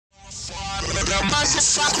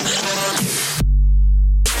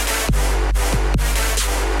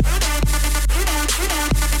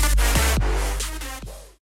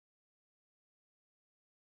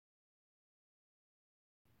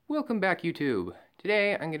Welcome back, YouTube.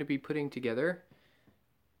 Today I'm going to be putting together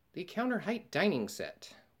the counter height dining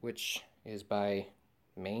set, which is by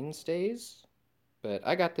MAINSTAYS, but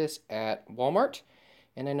I got this at Walmart,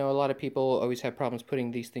 and I know a lot of people always have problems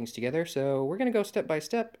putting these things together, so we're going to go step by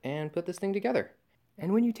step and put this thing together.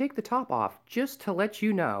 And when you take the top off, just to let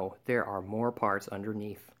you know, there are more parts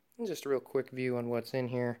underneath. And just a real quick view on what's in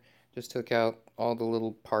here. Just took out all the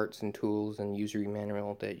little parts and tools and user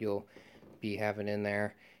manual that you'll be having in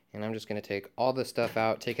there. And I'm just going to take all this stuff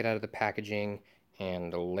out, take it out of the packaging,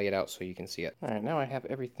 and lay it out so you can see it. Alright, now I have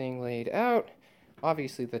everything laid out.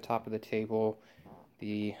 Obviously the top of the table,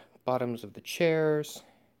 the bottoms of the chairs,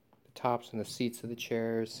 the tops and the seats of the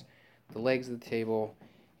chairs, the legs of the table,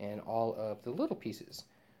 and all of the little pieces.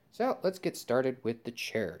 So let's get started with the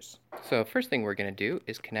chairs. So first thing we're going to do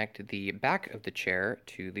is connect the back of the chair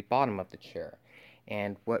to the bottom of the chair.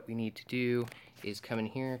 And what we need to do is come in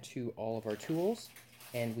here to all of our tools,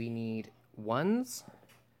 and we need 1s,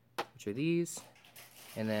 which are these,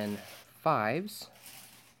 and then 5s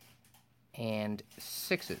and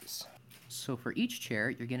 6s. So for each chair,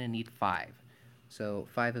 you're going to need 5. So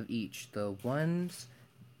 5 of each, the 1s,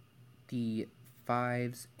 the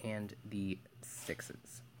 5s, and the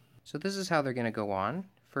 6s. So this is how they're going to go on.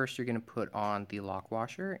 First, you're going to put on the lock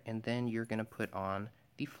washer, and then you're going to put on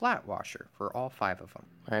the flat washer for all 5 of them.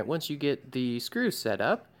 All right, once you get the screws set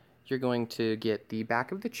up, you're going to get the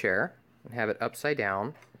back of the chair and have it upside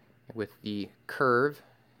down with the curve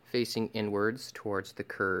facing inwards towards the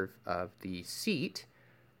curve of the seat,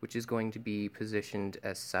 which is going to be positioned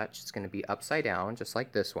as such. It's going to be upside down, just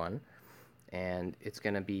like this one. And it's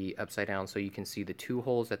going to be upside down so you can see the 2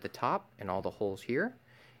 holes at the top and all the holes here.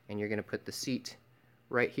 And you're going to put the seat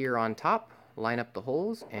right here on top, line up the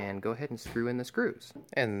holes, and go ahead and screw in the screws.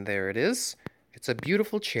 And there it is. It's a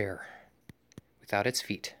beautiful chair without its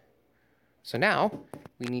feet. So now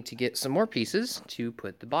we need to get some more pieces to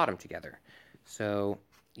put the bottom together. So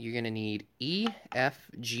you're going to need E,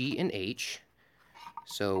 F, G, and H.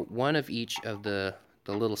 So one of each of the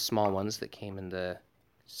little small ones that came in the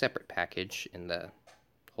separate package in the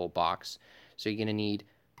whole box. So you're going to need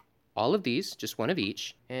all of these, just one of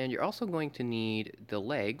each, and you're also going to need the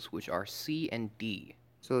legs, which are C and D.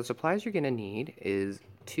 So the supplies you're going to need is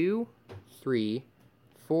 2, 3,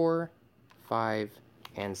 4, 5,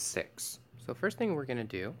 and 6. So first thing we're going to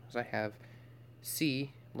do is I have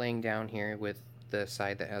C laying down here with the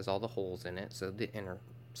side that has all the holes in it, so the inner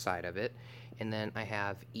side of it. And then I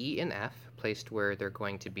have E and F placed where they're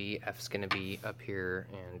going to be. F's going to be up here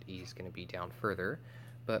and E's going to be down further.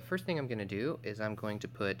 But first thing I'm going to do is I'm going to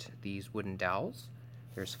put these wooden dowels.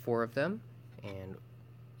 There's 4 of them, and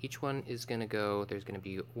each one is going to go, there's going to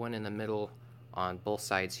be one in the middle on both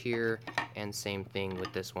sides here, and same thing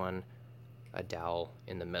with this one, a dowel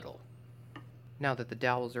in the middle. Now that the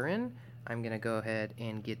dowels are in, I'm going to go ahead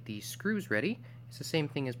and get the screws ready. It's the same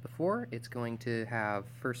thing as before. It's going to have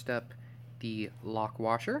first up the lock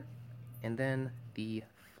washer and then the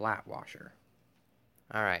flat washer.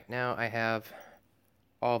 Alright, now I have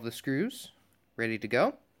all of the screws ready to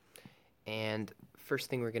go. And first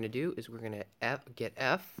thing we're going to do is we're going to get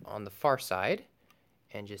F on the far side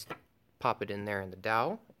and just pop it in there in the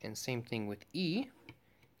dowel. And same thing with E. I'm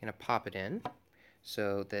going to pop it in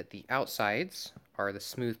so that the outsides are the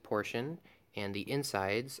smooth portion and the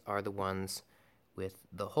insides are the ones with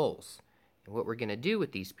the holes. And what we're going to do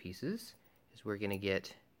with these pieces is we're going to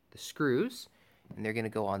get the screws, and they're going to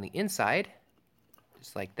go on the inside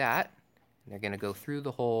just like that, and they're going to go through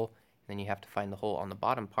the hole, and then you have to find the hole on the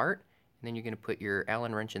bottom part, and then you're going to put your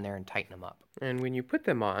Allen wrench in there and tighten them up. And when you put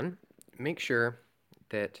them on, make sure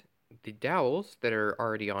that the dowels that are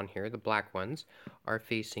already on here, the black ones, are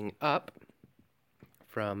facing up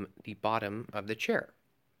from the bottom of the chair,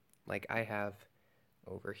 like I have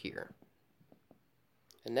over here.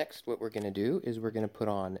 And next what we're going to do is we're going to put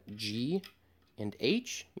on G and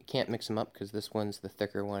H. You can't mix them up because this one's the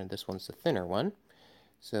thicker one and this one's the thinner one.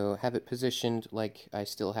 So have it positioned like I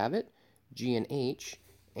still have it, G and H,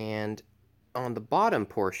 and on the bottom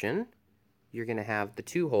portion you're going to have the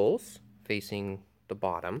 2 holes facing the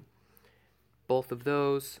bottom. Both of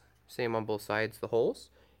those, same on both sides, the holes.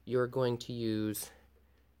 You're going to use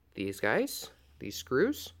these guys, these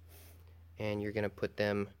screws, and you're going to put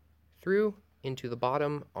them through into the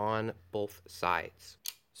bottom on both sides.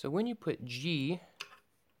 So when you put G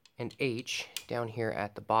and H down here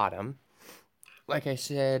at the bottom, like I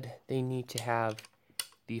said, they need to have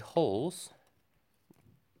the holes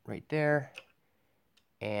right there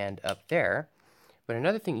and up there. But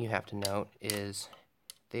another thing you have to note is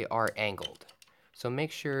they are angled. So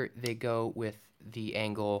make sure they go with the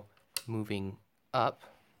angle moving up.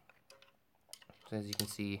 So as you can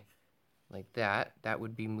see, like that, that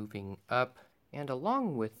would be moving up. And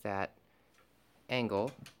along with that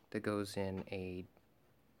angle that goes in a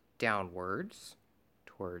downwards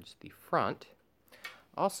towards the front.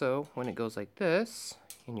 Also, when it goes like this,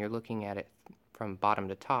 and you're looking at it from bottom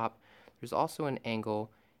to top, there's also an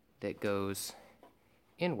angle that goes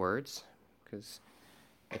inwards, because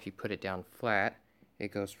if you put it down flat,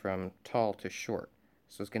 it goes from tall to short.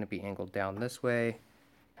 So it's going to be angled down this way,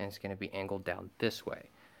 and it's going to be angled down this way.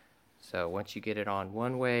 So once you get it on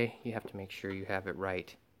one way, you have to make sure you have it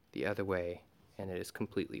right the other way, and it is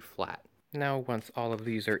completely flat. Now, once all of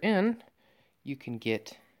these are in, you can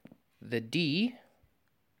get the D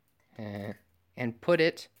and put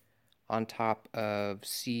it on top of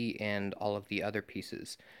C and all of the other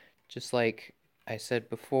pieces. Just like I said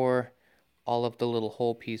before, all of the little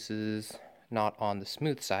hole pieces not on the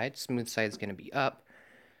smooth side. Smooth side is going to be up.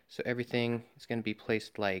 So everything is going to be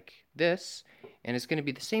placed like this. And it's going to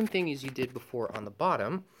be the same thing as you did before on the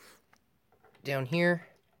bottom. Down here,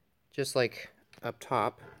 just like up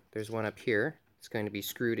top, there's one up here. It's going to be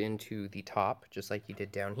screwed into the top, just like you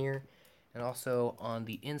did down here. And also on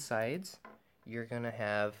the insides, you're going to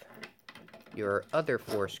have your other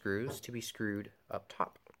 4 screws to be screwed up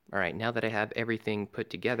top. Alright, now that I have everything put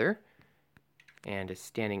together and is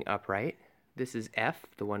standing upright, this is F,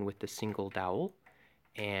 the one with the single dowel.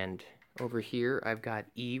 And over here, I've got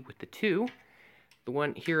E with the 2. The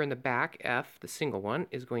one here in the back, F, the single one,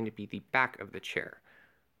 is going to be the back of the chair.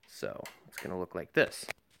 So it's going to look like this.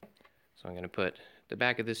 So I'm going to put the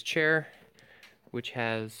back of this chair, which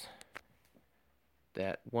has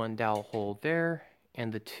that 1 dowel hole there,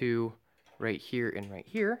 and the 2 right here and right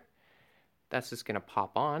here. That's just going to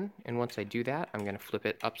pop on, and once I do that, I'm going to flip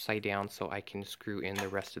it upside down so I can screw in the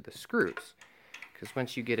rest of the screws. Because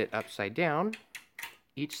once you get it upside down,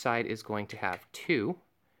 each side is going to have 2.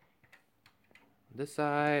 This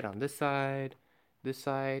side, on this side,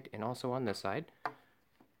 and also on this side.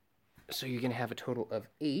 So you're going to have a total of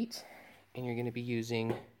 8, and you're going to be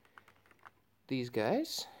using these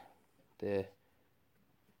guys, the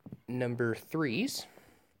number 3s,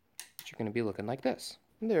 which are going to be looking like this.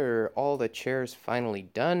 There are all the chairs finally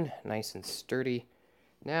done, nice and sturdy.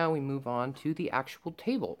 Now we move on to the actual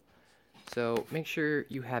table. So make sure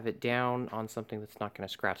you have it down on something that's not going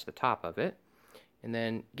to scratch the top of it. And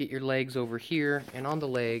then get your legs over here, and on the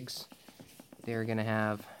legs, they're going to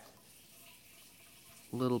have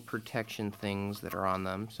little protection things that are on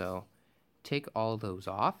them. So take all those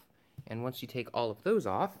off. And once you take all of those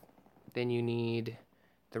off, then you need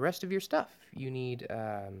the rest of your stuff. You need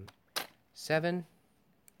 7,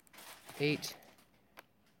 8,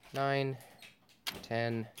 9,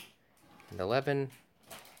 10, and 11,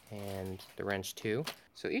 and the wrench 2.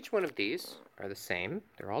 So each one of these are the same.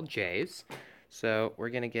 They're all J's. So we're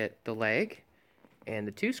going to get the leg and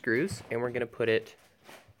the 2 screws, and we're going to put it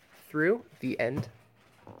through the end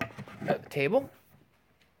of the table.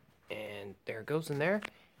 And there it goes in there.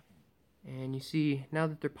 And you see, now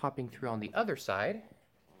that they're popping through on the other side,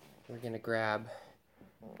 we're going to grab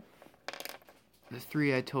the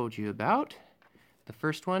 3 I told you about. The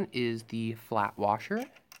first one is the flat washer.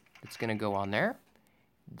 It's going to go on there.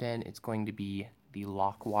 Then it's going to be the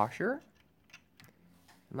lock washer.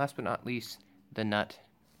 And last but not least, the nut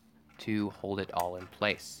to hold it all in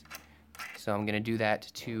place. So I'm going to do that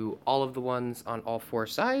to all of the ones on all 4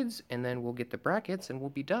 sides, and then we'll get the brackets and we'll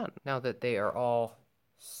be done. Now that they are all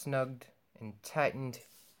snugged and tightened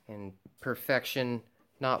and perfection,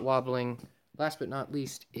 not wobbling, last but not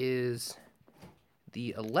least is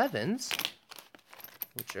the 11s,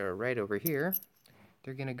 which are right over here.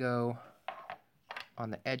 They're going to go on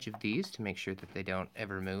the edge of these to make sure that they don't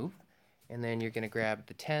ever move. And then you're going to grab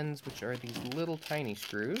the 10s, which are these little tiny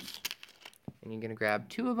screws. And you're going to grab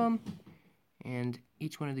 2 of them, and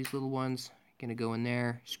each one of these little ones going to go in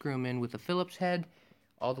there, screw them in with a Phillips head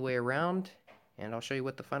all the way around, and I'll show you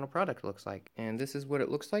what the final product looks like. And this is what it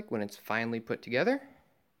looks like when it's finally put together.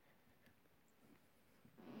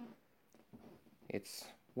 It's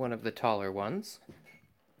one of the taller ones.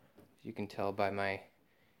 You can tell by my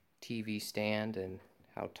TV stand and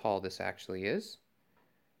how tall this actually is.